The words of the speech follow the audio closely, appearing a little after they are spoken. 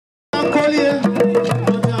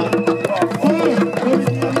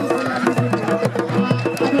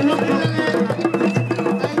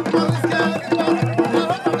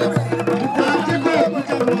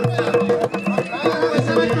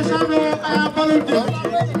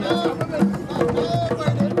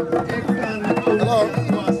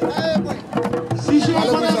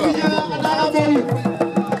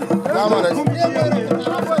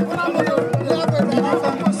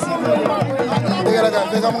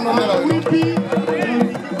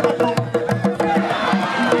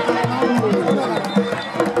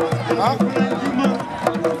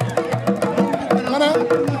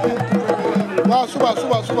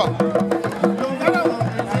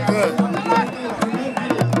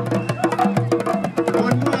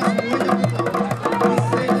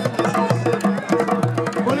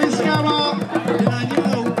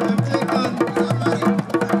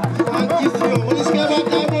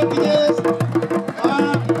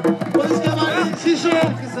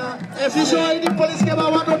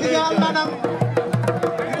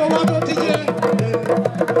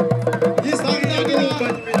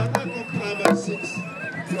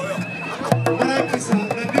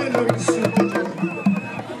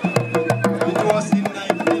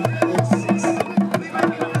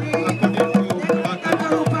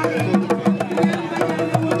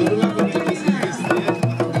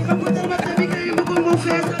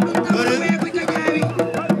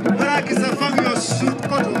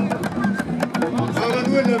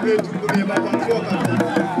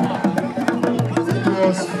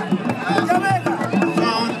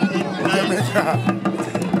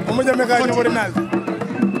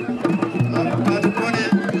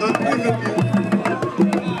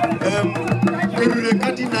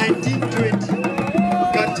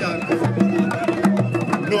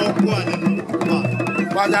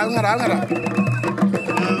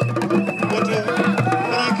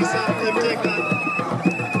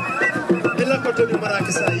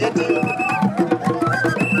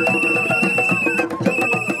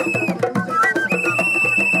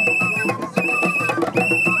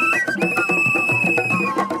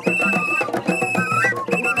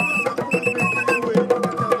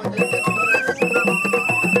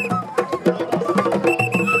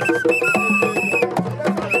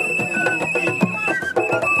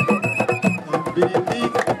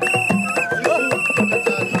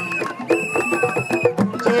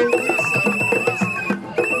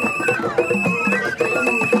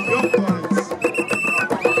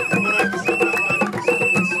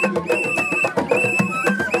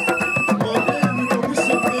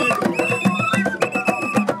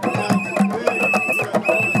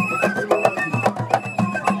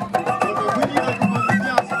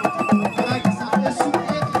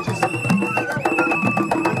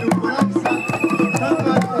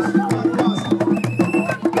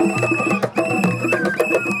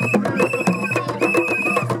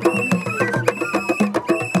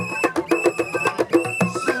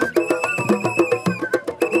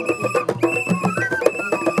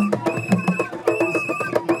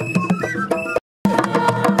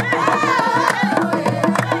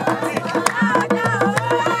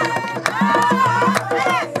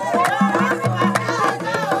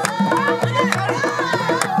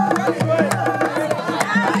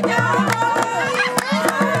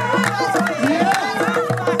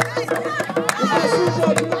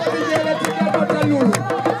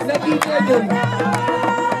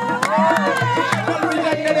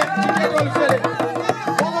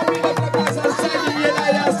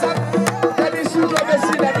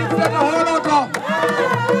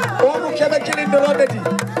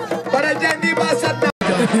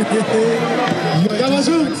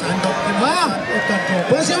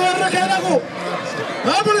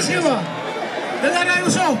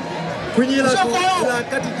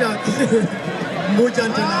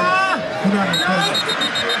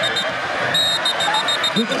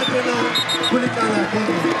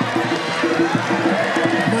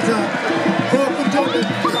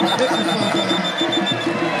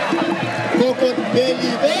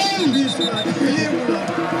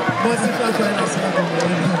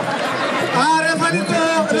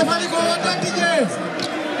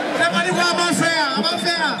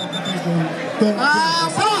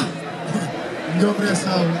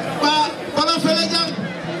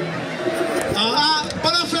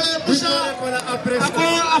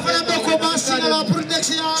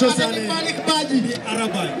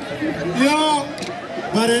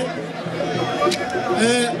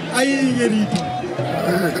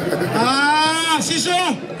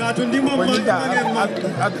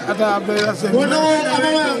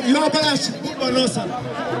banosa.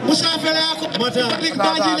 Musafele yako mata.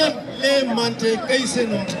 Likbaji le mante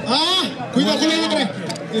kaiseno. Ah, kuiba kule.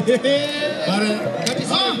 Bare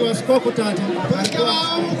kabisa kwa skoko tatu.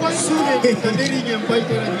 Kwa sule kadiri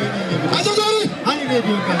nyembaite na nyeni. Azori. Hani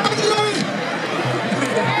radio ka.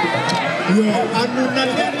 Yo anu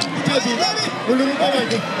nalena kitabi. Uluru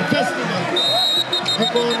bawaje festival.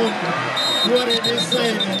 Ikono buare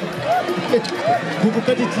desaina. Buku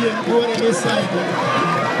kaditie buare desaina.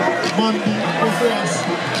 Mandi kofuas.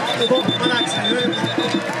 Ko Marakissa.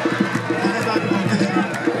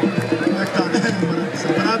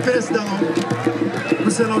 Para festa não.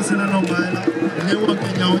 Você não se não vai lá. Eu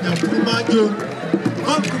aqui não já fui mago.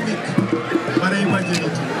 Comic. Para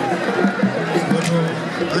imaginar. Quando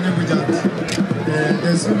ane mujat.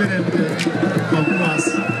 Sumere concours.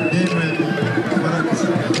 Marakissa.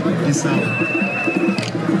 Isao.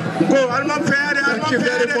 Go alma fair. Thank you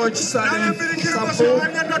very much, Sani.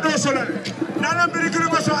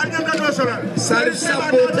 Sani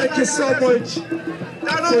Sambo, thank you so much for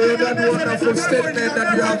that wonderful statement that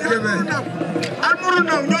you have given.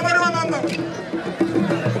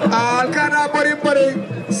 Alcana Bori,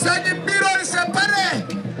 Sani Biro séparé.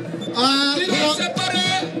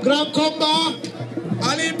 Grand combat.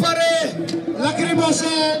 Ali Pare,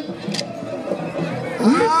 Lacrimose.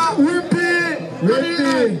 Wimpy.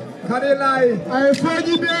 Kadilai. I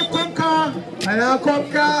Faji be Konka. I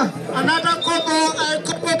Konka. Another combo. I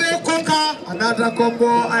combo be Konka. Another combo.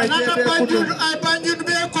 I Banjun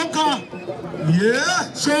be Konka.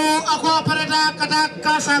 Yeah. So ako parada kata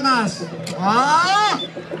Kasamas.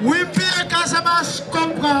 Wimpy Kasamas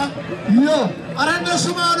Konka. Yeah. Aranda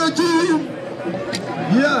Sumano Ju.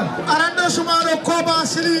 Yeah. Aranda Sumano Koba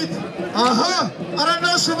Silit.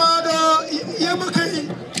 Aranda Sumano Yamukai.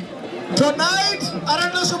 Tonight,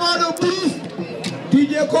 Aranda Sumano beef.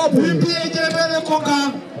 DJ Kobu. Wimpy Jebele Konka.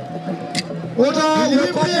 Odo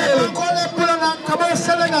Wimpy Kole Pulana Kabo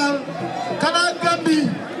Senegal. Kana Gambi.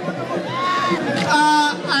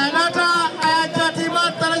 Anata Ayajatima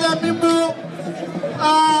Taraja Mimbu.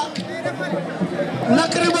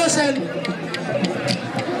 Lacrimosen.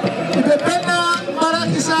 Ibepena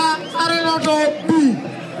Marakissa Arenato B.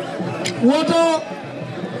 Woto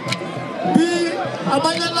B.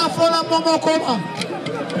 Amanyana fola momo koma.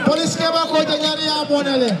 Police keba ko janyari ya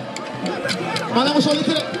monele. Mala musoli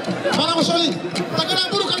tire. Mala musoli. Takana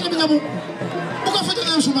buru kan nyamu. Buka fete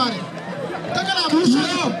na sumare. Takana buru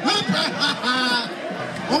solo.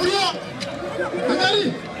 Omrio. Takari.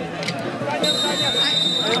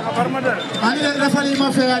 Ani rafali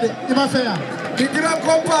ma feya de. Ima feya. Digra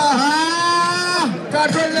kompa.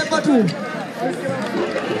 Kadol le batu.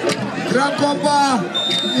 Grand combat.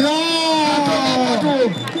 Yo.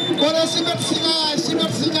 Kora sibat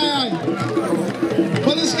singai.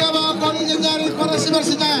 Polis kaba kora nyari kora sibat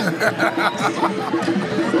singai.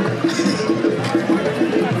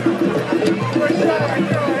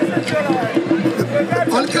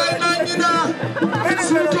 Alkai nangina.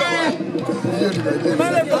 Sunto.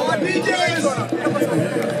 DJs.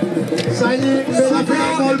 Sayi Safi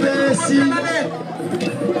Molbe si.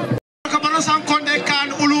 San konde kan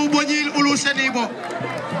ulu bonyil ulu senibo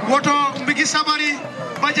woto mbigi sabari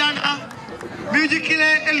bajana mujikile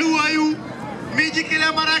eluwayu mujikile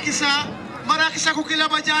Marakissa ko kila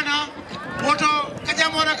bajana woto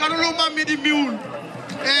kajamora kanulu mamidi miul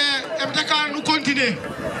emtaka nu continue.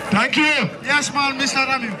 Thank you. Yes man, Mr.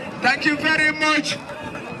 Rami. Thank you very much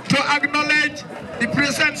to acknowledge the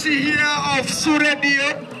presence here of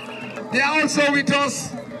Suradio. They are also with us.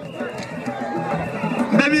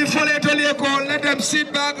 Maybe let them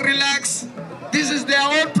sit back, relax. This is their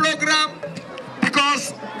own program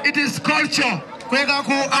because it is culture.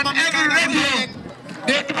 And every radio,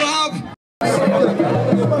 they do have.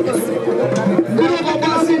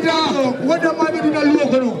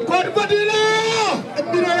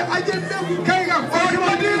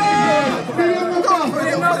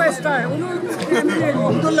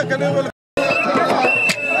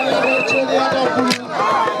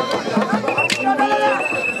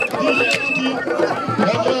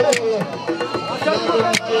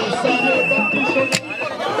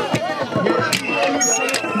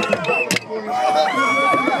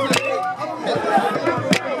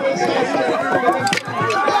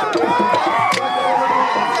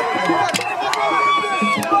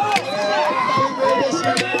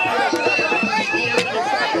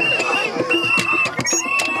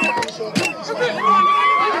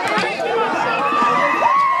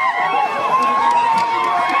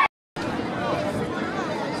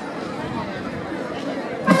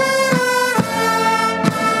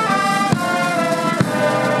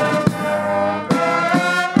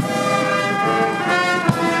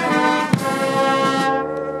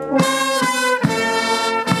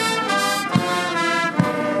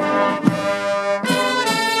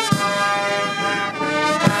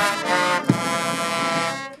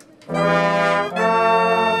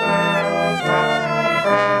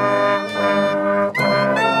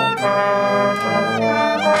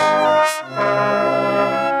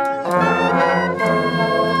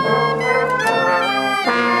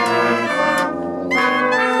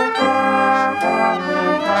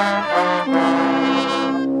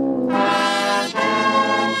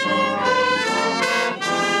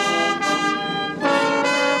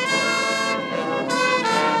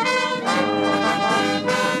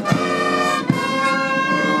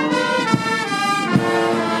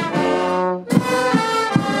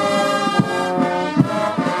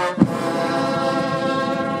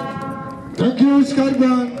 Thank you,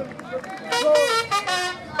 Skarban.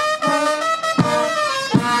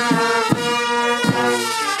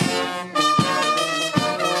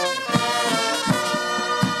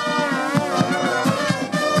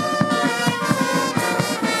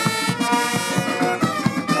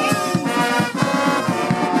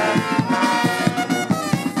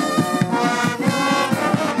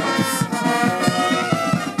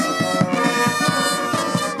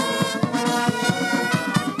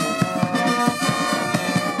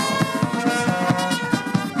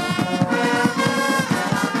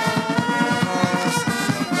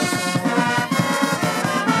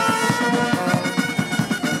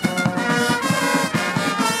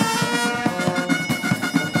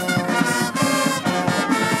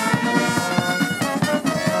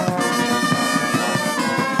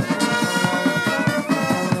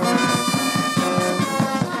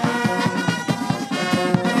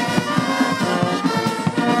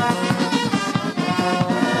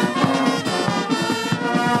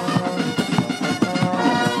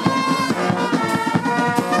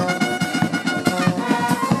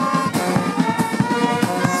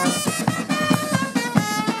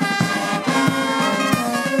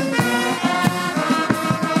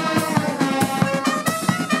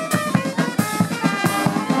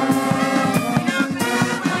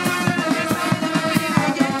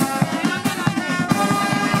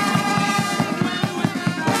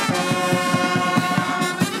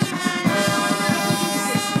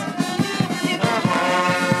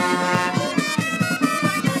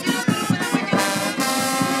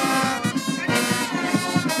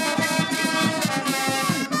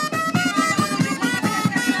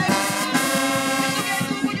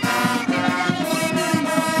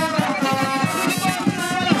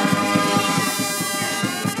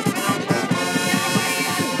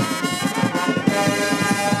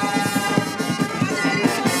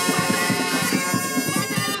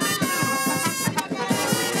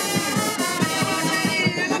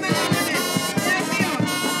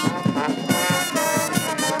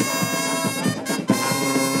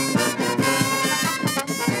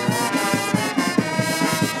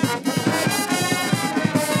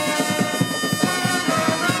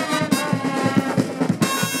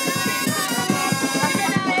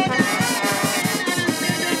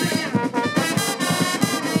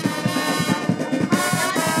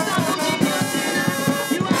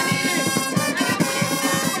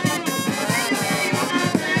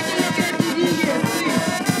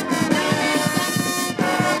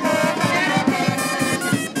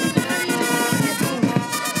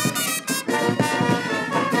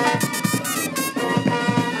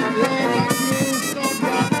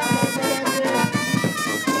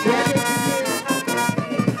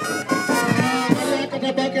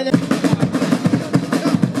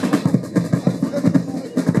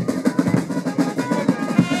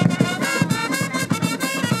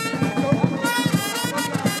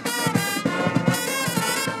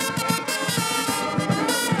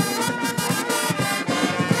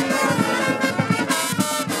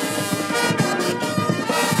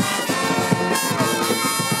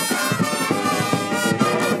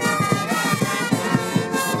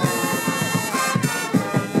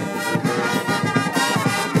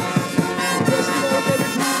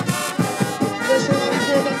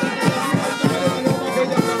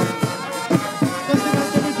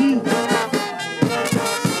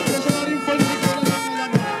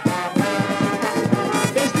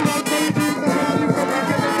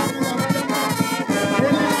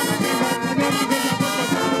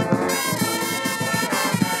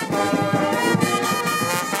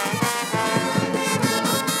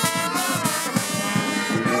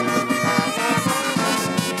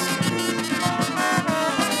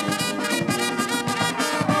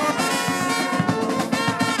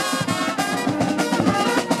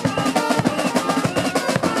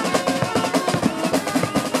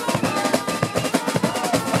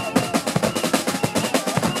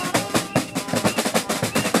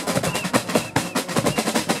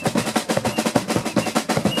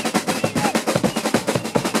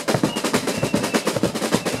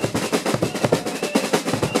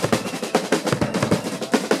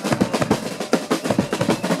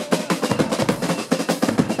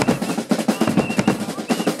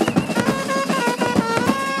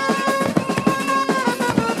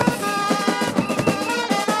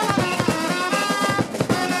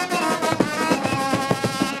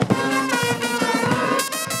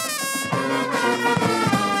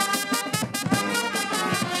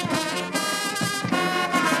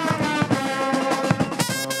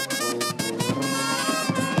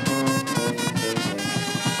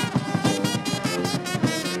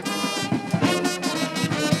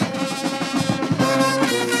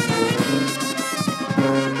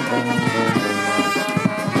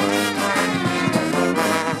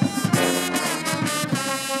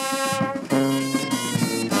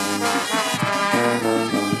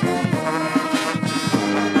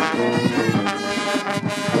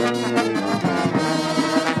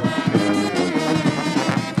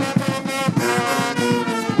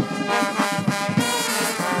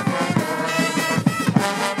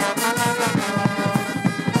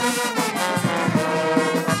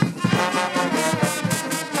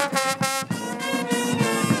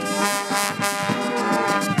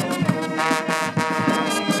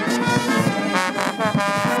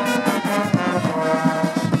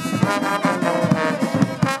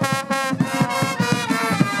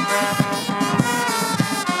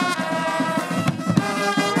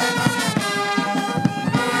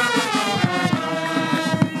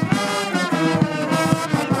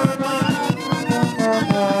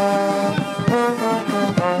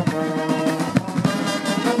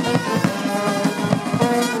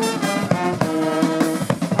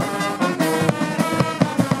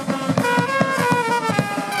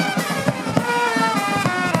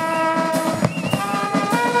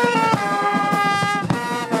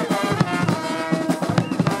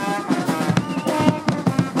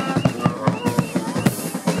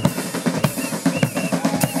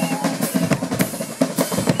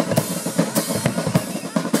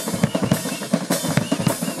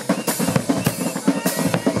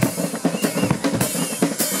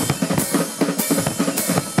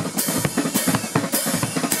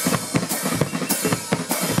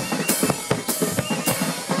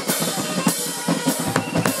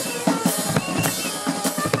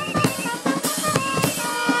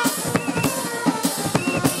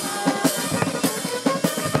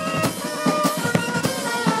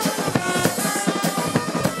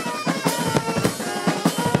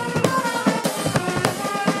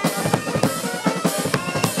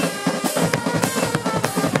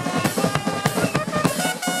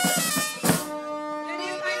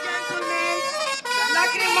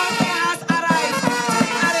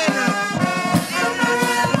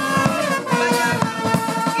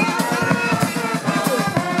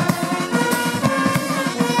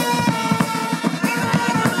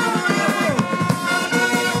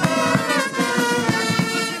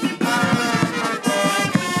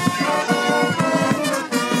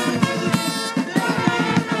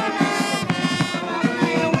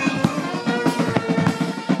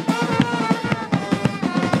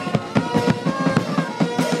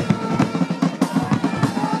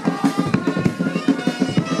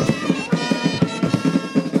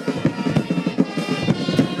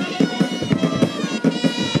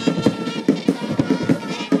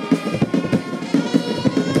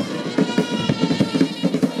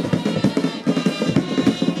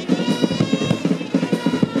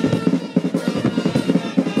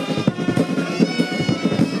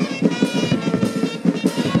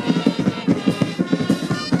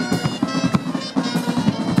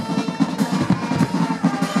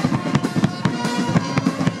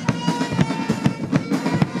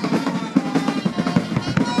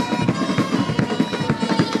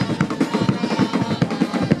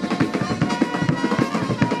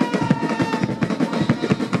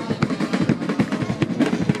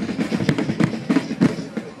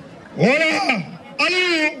 Voilà.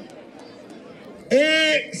 Alors,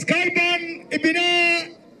 Skyban ibina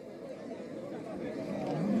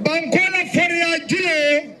bankola faria julo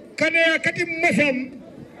kane akati mofam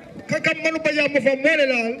kakam manu baya mofam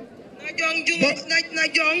molelal na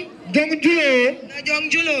jong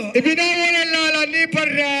julo ibina wala lala ni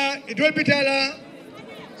parra idol bitala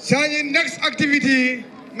sani next activity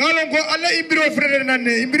ngalon ko alla imbiro frere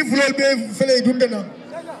nanne imbiri fulol be fele dundana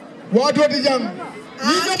wato di jam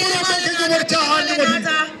ni ko mo ke jomor taani mo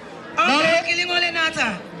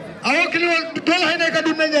awo kilingol dol hayne ka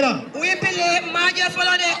dunna njara wi pele maaje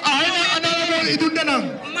folode ayna anala mo idundana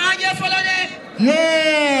maaje folode yo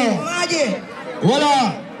maaje voilà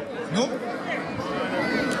no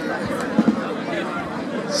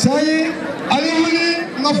sai ali woni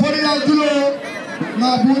nga fori ya julo na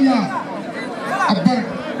bunya abar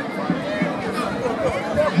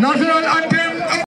national